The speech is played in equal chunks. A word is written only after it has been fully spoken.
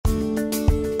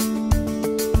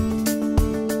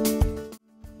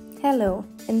Hello,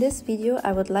 in this video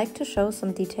I would like to show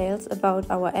some details about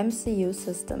our MCU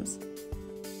systems.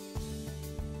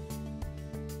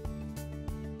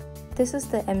 This is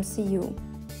the MCU.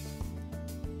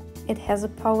 It has a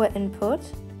power input,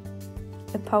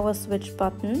 a power switch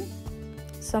button,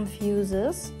 some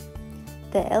fuses,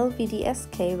 the LVDS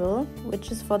cable,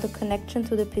 which is for the connection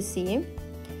to the PC,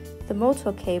 the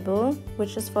motor cable,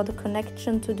 which is for the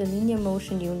connection to the linear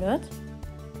motion unit,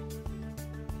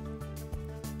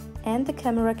 and the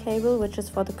camera cable, which is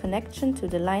for the connection to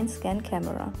the line scan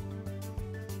camera.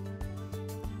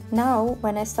 Now,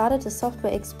 when I started the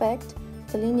software iX-Pect,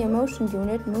 the linear motion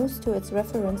unit moves to its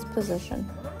reference position.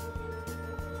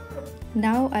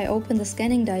 Now I open the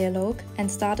scanning dialog and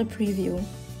start a preview.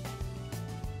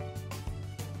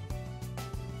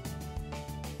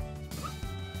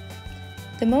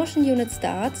 The motion unit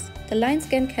starts, the line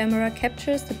scan camera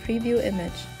captures the preview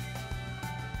image.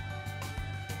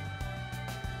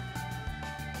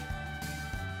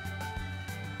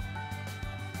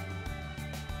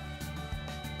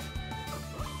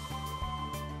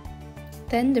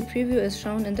 Then the preview is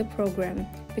shown in the program.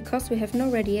 Because we have no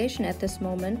radiation at this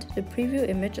moment, the preview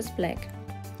image is black.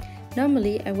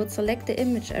 Normally, I would select the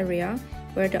image area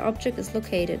where the object is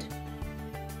located.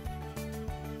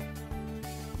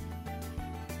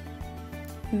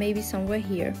 Maybe somewhere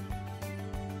here.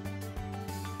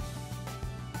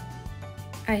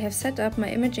 I have set up my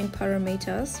imaging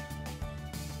parameters.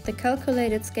 The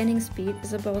calculated scanning speed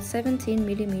is about 17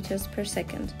 mm per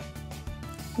second.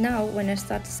 Now, when I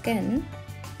start to scan,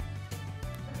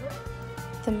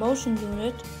 the motion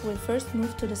unit will first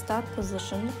move to the start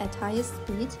position at highest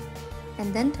speed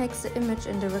and then takes the image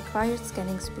in the required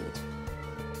scanning speed.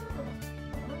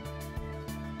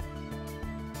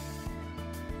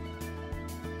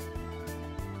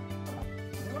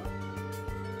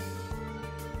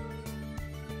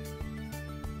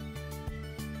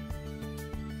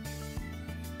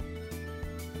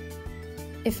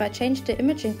 If I change the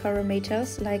imaging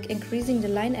parameters, like increasing the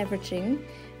line averaging,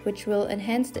 which will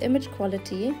enhance the image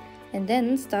quality, and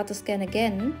then start the scan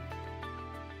again,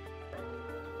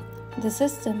 the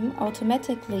system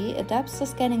automatically adapts the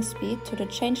scanning speed to the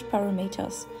changed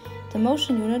parameters. The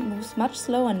motion unit moves much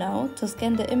slower now to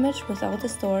scan the image without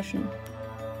distortion.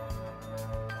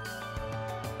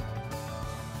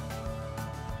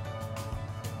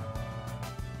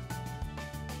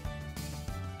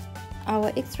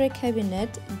 Our X-ray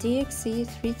cabinet DXC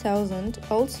 3000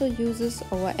 also uses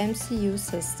our MCU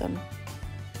system.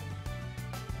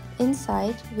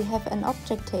 Inside we have an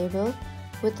object table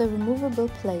with a removable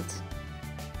plate.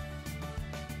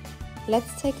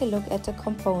 Let's take a look at the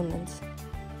components.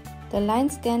 The line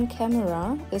scan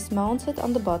camera is mounted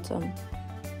on the bottom.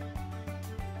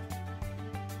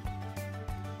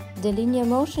 The linear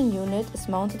motion unit is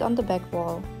mounted on the back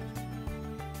wall.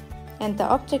 And the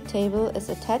object table is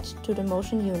attached to the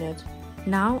motion unit.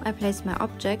 Now I place my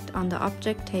object on the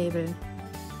object table.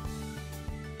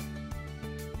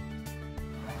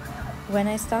 When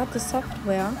I start the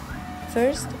software,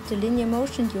 first the linear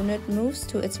motion unit moves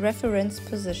to its reference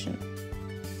position.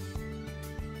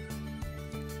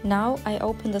 Now I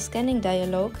open the scanning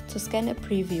dialog to scan a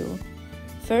preview.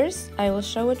 First I will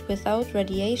show it without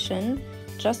radiation,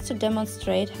 just to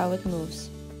demonstrate how it moves.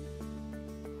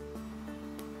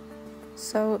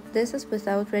 So this is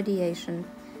without radiation.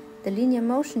 The linear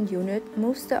motion unit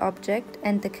moves the object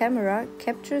and the camera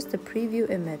captures the preview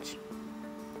image.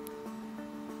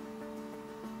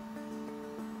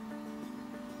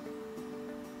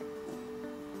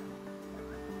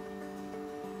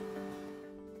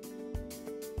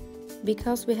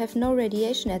 Because we have no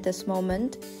radiation at this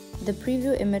moment, the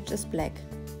preview image is black.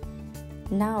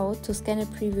 Now, to scan a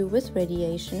preview with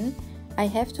radiation, I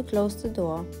have to close the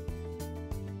door.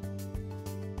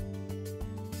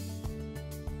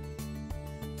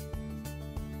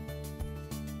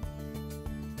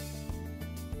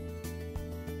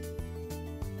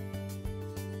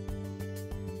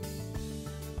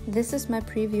 This is my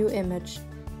preview image.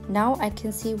 Now I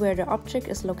can see where the object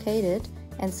is located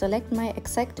and select my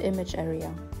exact image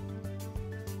area.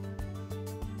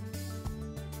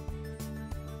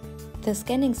 The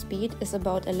scanning speed is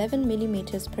about 11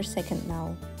 mm per second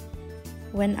now.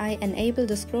 When I enable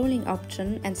the scrolling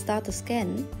option and start the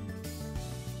scan,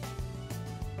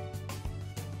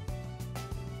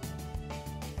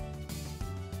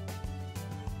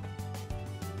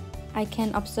 I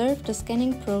can observe the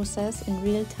scanning process in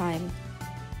real time.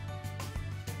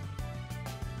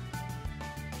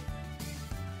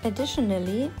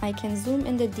 Additionally, I can zoom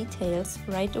in the details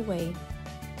right away.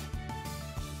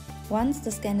 Once the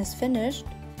scan is finished,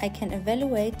 I can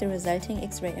evaluate the resulting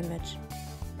X-ray image.